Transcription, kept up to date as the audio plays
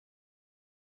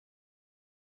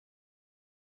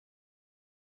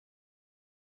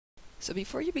So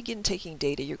before you begin taking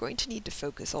data, you're going to need to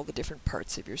focus all the different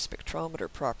parts of your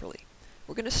spectrometer properly.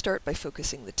 We're going to start by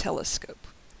focusing the telescope.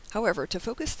 However, to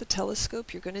focus the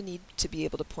telescope, you're going to need to be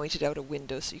able to point it out a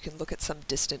window so you can look at some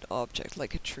distant object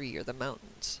like a tree or the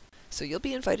mountains. So you'll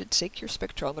be invited to take your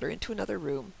spectrometer into another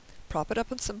room, prop it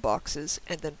up on some boxes,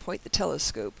 and then point the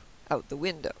telescope out the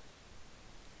window.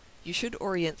 You should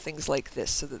orient things like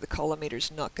this so that the collimator's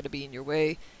not going to be in your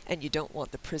way, and you don't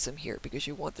want the prism here because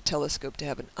you want the telescope to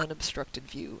have an unobstructed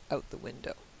view out the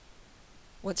window.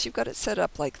 Once you've got it set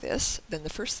up like this, then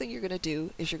the first thing you're going to do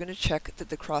is you're going to check that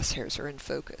the crosshairs are in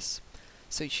focus.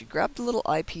 So you should grab the little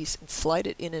eyepiece and slide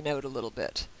it in and out a little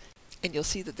bit, and you'll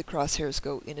see that the crosshairs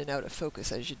go in and out of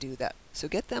focus as you do that. So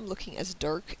get them looking as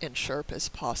dark and sharp as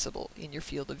possible in your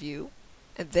field of view.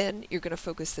 And then you're going to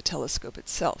focus the telescope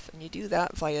itself, and you do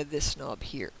that via this knob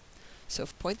here. So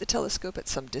point the telescope at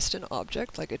some distant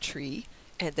object, like a tree,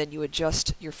 and then you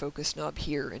adjust your focus knob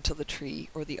here until the tree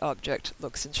or the object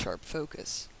looks in sharp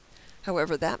focus.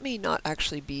 However, that may not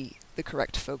actually be the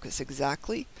correct focus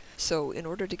exactly, so in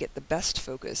order to get the best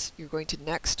focus, you're going to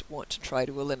next want to try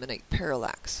to eliminate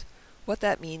parallax. What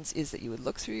that means is that you would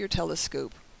look through your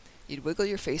telescope, you'd wiggle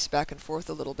your face back and forth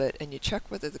a little bit, and you check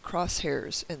whether the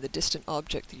crosshairs and the distant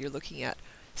object that you're looking at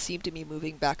seem to be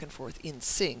moving back and forth in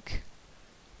sync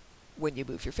when you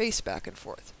move your face back and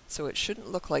forth. So it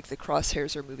shouldn't look like the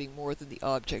crosshairs are moving more than the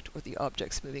object or the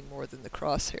object's moving more than the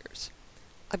crosshairs.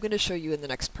 I'm going to show you in the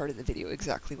next part of the video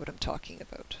exactly what I'm talking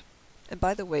about. And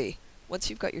by the way, once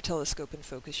you've got your telescope in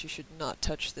focus, you should not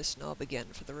touch this knob again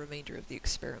for the remainder of the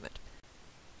experiment.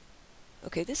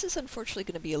 Okay, this is unfortunately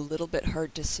going to be a little bit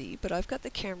hard to see, but I've got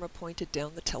the camera pointed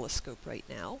down the telescope right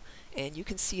now, and you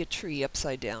can see a tree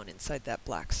upside down inside that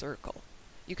black circle.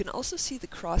 You can also see the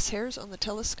crosshairs on the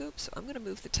telescope, so I'm going to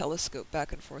move the telescope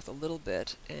back and forth a little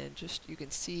bit, and you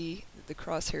can see that the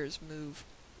crosshairs move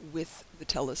with the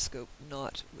telescope,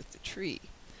 not with the tree.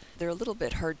 They're a little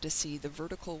bit hard to see. The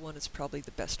vertical one is probably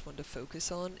the best one to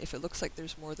focus on. If it looks like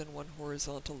there's more than one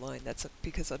horizontal line, that's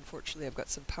because unfortunately I've got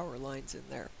some power lines in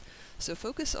there. So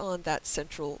focus on that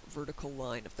central vertical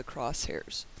line of the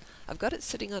crosshairs. I've got it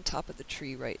sitting on top of the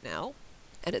tree right now,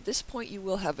 and at this point you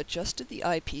will have adjusted the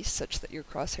eyepiece such that your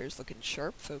crosshairs look in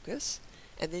sharp focus,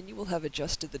 and then you will have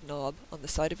adjusted the knob on the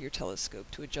side of your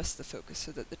telescope to adjust the focus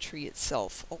so that the tree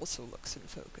itself also looks in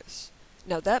focus.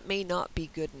 Now that may not be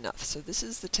good enough, so this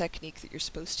is the technique that you're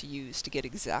supposed to use to get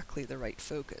exactly the right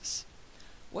focus.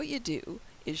 What you do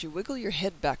is you wiggle your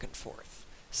head back and forth.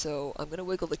 So I'm going to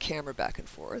wiggle the camera back and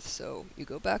forth, so you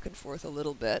go back and forth a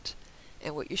little bit,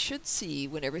 and what you should see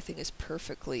when everything is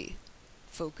perfectly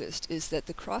focused is that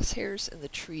the crosshairs and the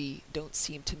tree don't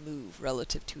seem to move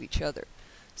relative to each other.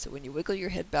 So when you wiggle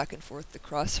your head back and forth, the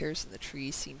crosshairs and the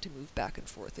tree seem to move back and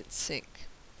forth in sync.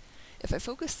 If I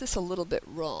focus this a little bit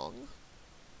wrong,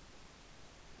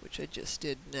 which I just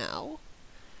did now,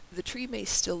 the tree may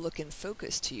still look in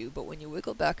focus to you, but when you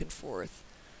wiggle back and forth,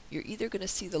 you're either going to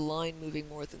see the line moving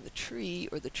more than the tree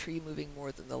or the tree moving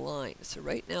more than the line. So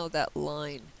right now that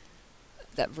line,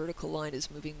 that vertical line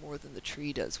is moving more than the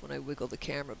tree does when I wiggle the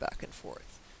camera back and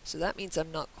forth. So that means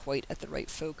I'm not quite at the right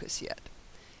focus yet.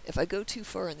 If I go too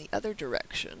far in the other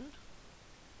direction,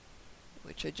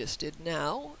 which I just did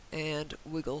now, and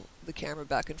wiggle the camera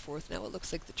back and forth, now it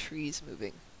looks like the tree's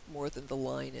moving more than the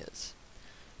line is.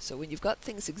 So when you've got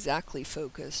things exactly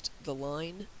focused, the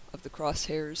line of the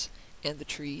crosshairs and the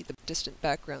tree, the distant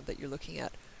background that you're looking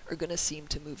at, are going to seem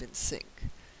to move in sync.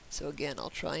 So again, I'll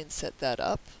try and set that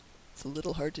up. It's a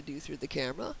little hard to do through the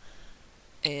camera.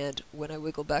 And when I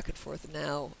wiggle back and forth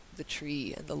now, the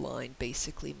tree and the line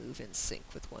basically move in sync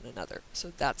with one another.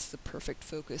 So that's the perfect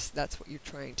focus. That's what you're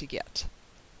trying to get.